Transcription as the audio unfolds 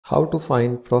How to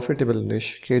find profitable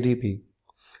niche KDP.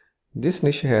 This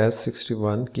niche has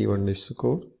 61 keyword niche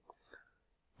score.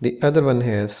 The other one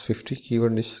has 50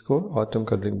 keyword niche score, autumn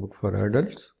coloring book for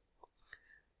adults.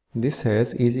 This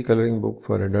has easy coloring book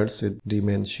for adults with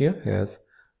dementia, has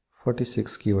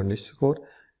 46 keyword niche score,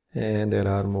 and there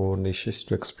are more niches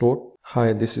to explore.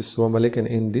 Hi, this is Swamalik, and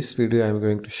in this video I am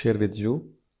going to share with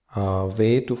you a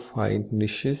way to find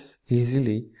niches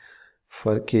easily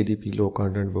for KDP low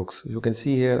content books. You can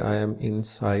see here I am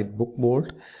inside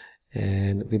Bookboard,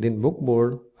 and within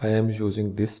Bookboard I am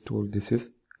using this tool. This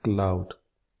is Cloud.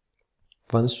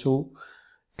 Once you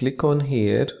click on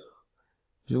here,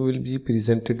 you will be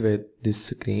presented with this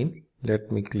screen. Let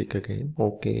me click again.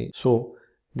 Okay, so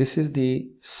this is the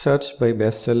search by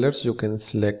bestsellers. You can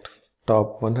select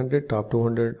top 100, top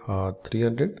 200 or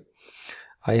 300.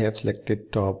 I have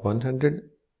selected top 100.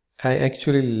 I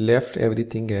actually left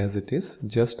everything as it is,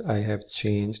 just I have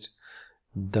changed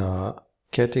the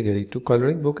category to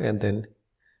coloring book and then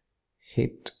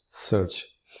hit search.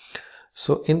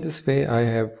 So in this way I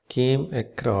have came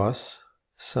across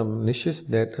some niches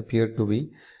that appear to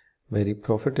be very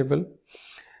profitable.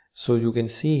 So you can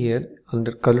see here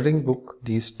under coloring book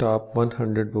these top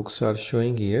 100 books are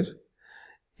showing here,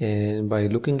 and by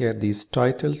looking at these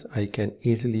titles I can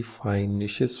easily find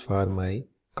niches for my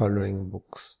coloring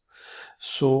books.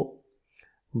 So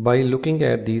by looking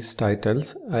at these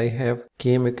titles I have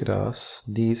came across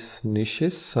these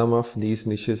niches. Some of these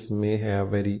niches may have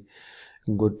very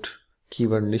good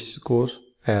keyword niche scores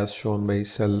as shown by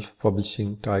Self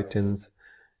Publishing, Titans,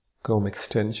 Chrome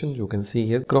extension. You can see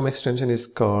here Chrome extension is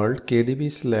called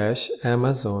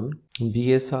KDP/Amazon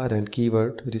BSR and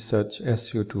Keyword Research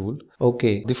SEO tool.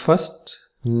 Okay, the first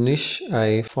niche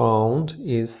I found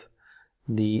is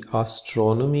the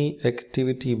astronomy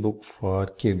activity book for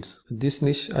kids. This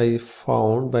niche I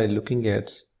found by looking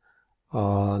at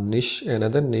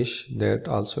another niche that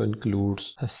also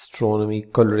includes astronomy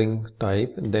coloring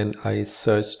type. Then I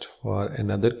searched for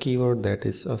another keyword, that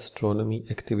is astronomy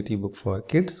activity book for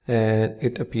kids, and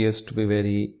it appears to be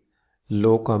very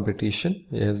low competition.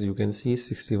 As you can see,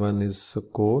 61 is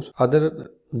score. Other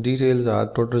details are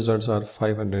total results are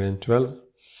 512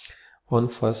 on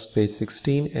first page,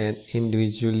 16, and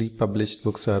individually published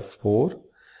books are 4.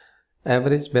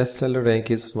 Average bestseller rank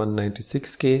is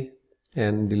 196k,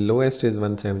 and the lowest is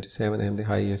 177 and the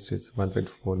highest is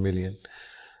 1.4 million.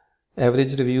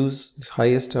 Average reviews,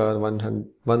 highest are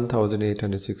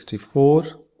 1864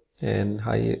 and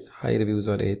high reviews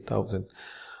are 8000.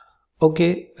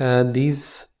 Okay,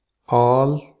 these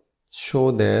all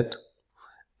show that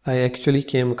I actually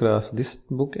came across this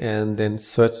book and then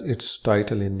searched its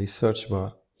title in the search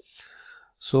bar.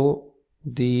 So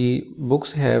the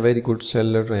books have very good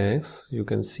seller ranks, you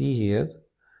can see here,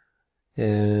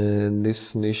 and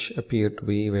this niche appeared to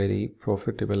be very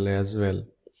profitable as well.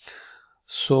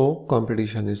 So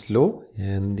competition is low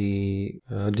and the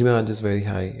demand is very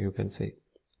high, you can say,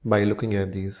 by looking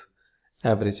at these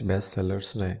average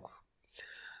bestsellers ranks.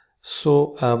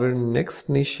 So our next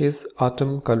niche is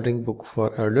autumn coloring book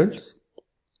for adults.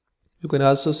 You can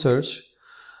also search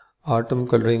autumn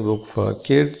coloring book for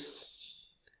kids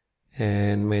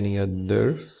and many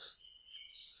others,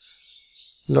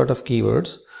 lot of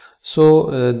keywords.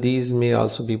 So these may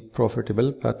also be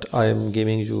profitable, but I am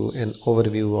giving you an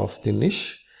overview of the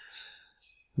niche.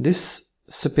 This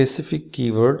specific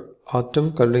keyword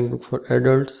autumn coloring book for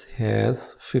adults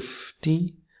has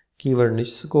 50 keyword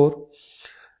niche score.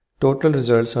 Total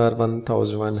results are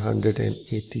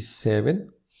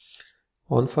 1187.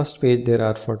 On first page there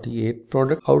are 48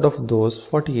 products. Out of those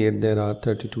 48 there are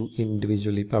 32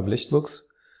 individually published books.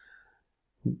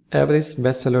 Average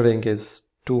bestseller rank is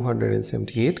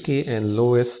 278k and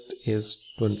lowest is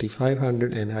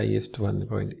 2500 and highest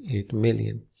 1.8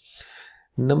 million.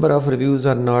 Number of reviews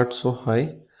are not so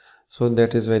high, so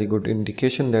that is very good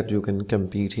indication that you can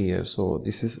compete here. So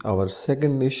this is our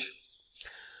second niche.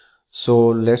 So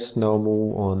let's now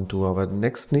move on to our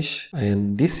next niche,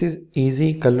 and this is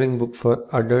easy coloring book for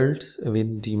adults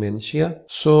with dementia.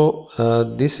 So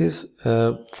this is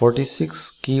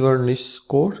 46 keyword niche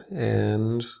score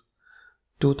and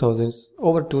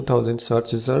over 2000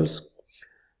 search results,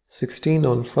 16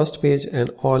 on first page, and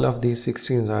all of these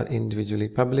 16 are individually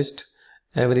published.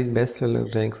 Average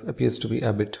bestseller ranks appears to be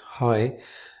a bit high,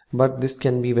 but this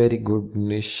can be very good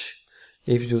niche.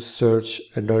 If you search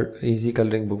adult easy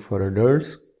coloring book for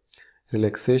adults,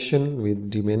 relaxation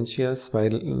with dementia,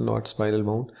 not spiral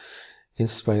bound,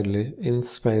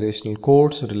 inspirational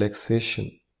quotes,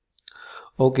 relaxation.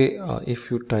 Okay,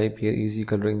 if you type here easy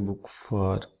coloring book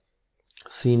for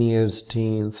seniors,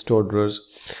 teens, toddlers,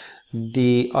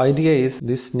 The idea is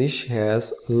this niche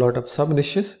has a lot of sub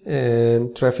niches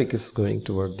and traffic is going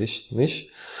toward this niche.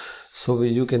 So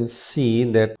you can see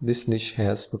that this niche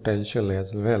has potential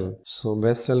as well. So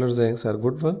bestseller ranks are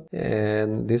good one,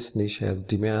 and this niche has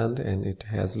demand and it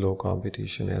has low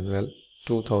competition as well.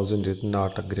 2000 is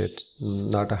not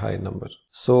a high number.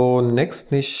 So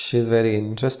next niche is very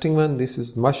interesting one. This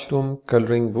is mushroom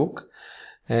coloring book,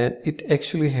 and it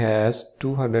actually has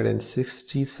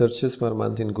 260 searches per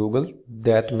month in Google.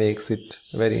 That makes it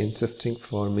very interesting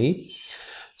for me.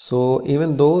 So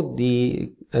even though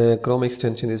the Chrome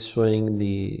extension is showing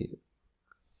the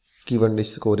keyword niche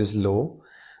score is low,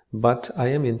 but I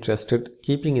am interested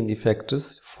keeping in the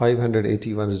factors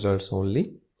 581 results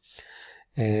only,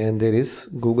 and there is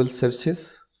Google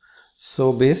searches.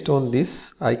 So based on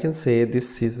this, I can say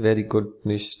this is very good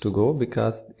niche to go,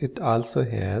 because it also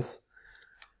has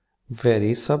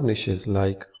very sub niches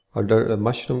like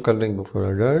mushroom coloring book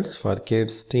for adults, for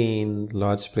kids, teens,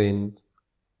 large print,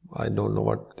 I don't know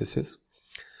what this is,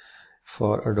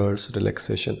 for adults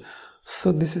relaxation.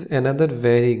 So this is another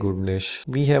very good niche.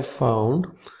 We have found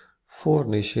 4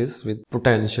 niches with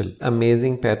potential.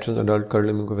 Amazing pattern adult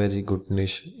coloring book, very good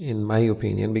niche in my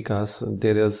opinion, because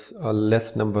there is a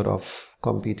less number of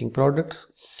competing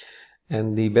products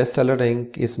and the bestseller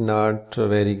rank is not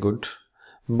very good,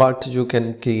 but you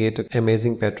can create an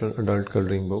amazing pattern adult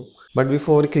coloring book. But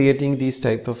before creating these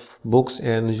type of books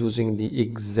and using the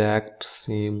exact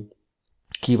same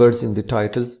keywords in the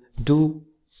titles, do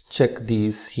check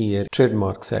these here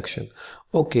trademark section.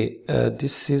 Okay,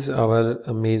 this is our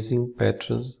amazing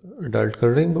patterns adult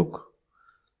coloring book.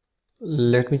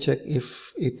 Let me check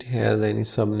if it has any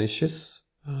sub niches.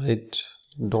 It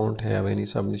don't have any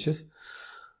sub niches.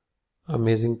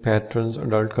 Amazing patterns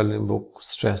adult coloring book,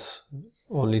 stress,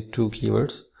 only 2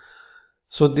 keywords.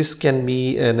 So this can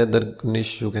be another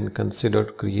niche you can consider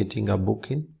creating a book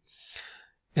in.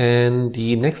 And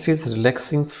the next is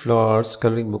relaxing flowers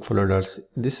coloring book for adults.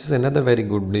 This is another very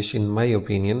good niche in my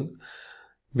opinion,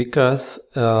 because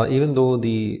even though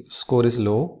the score is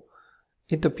low,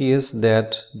 it appears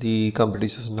that the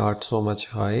competition is not so much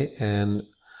high, and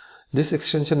this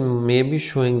extension may be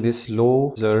showing this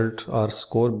low result or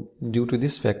score due to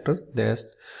this factor that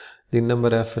the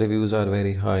number of reviews are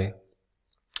very high.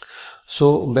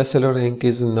 So bestseller rank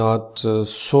is not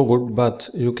so good, but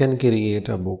you can create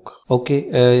a book.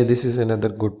 Okay, this is another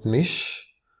good niche,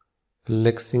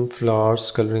 relaxing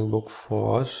flowers coloring book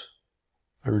for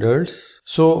adults.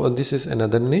 So this is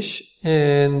another niche,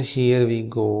 and here we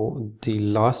go. The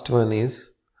last one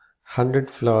is 100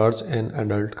 flowers and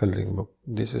adult coloring book.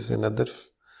 This is another,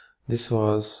 this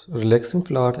was relaxing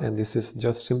flower, and this is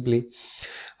just simply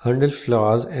 100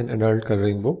 flowers and adult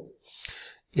coloring book.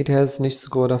 It has niche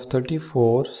score of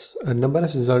 34. A number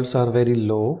of results are very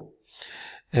low,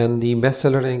 and the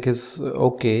bestseller rank is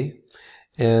okay,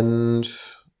 and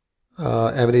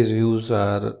average reviews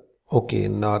are okay,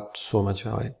 not so much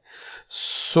high.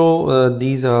 So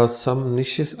these are some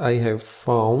niches I have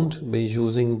found by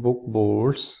using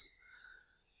Bookboard's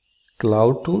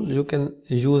cloud tool. You can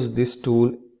use this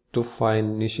tool to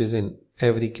find niches in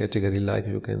every category. Like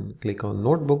you can click on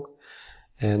notebook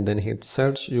and then hit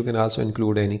search. You can also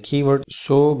include any keyword.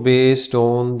 So based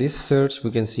on this search, we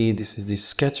can see this is the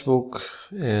sketchbook,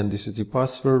 and this is the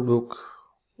password book,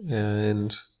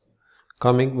 and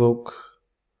comic book,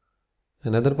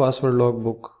 another password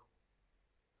logbook,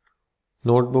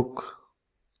 notebook,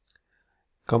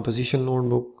 composition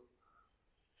notebook,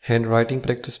 handwriting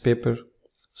practice paper.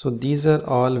 So these are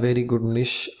all very good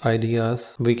niche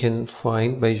ideas we can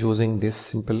find by using this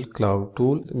simple cloud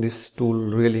tool. This tool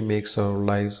really makes our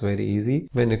lives very easy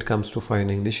when it comes to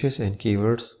finding niches and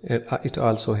keywords. And it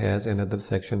also has another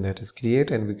section that is create,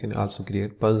 and we can also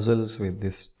create puzzles with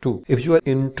this too. If you are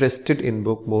interested in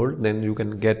Bookboard, then you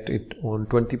can get it on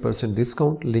 20%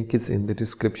 discount. Link is in the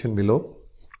description below.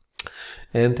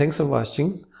 And thanks for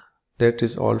watching. That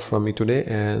is all from me today,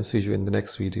 and see you in the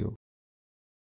next video.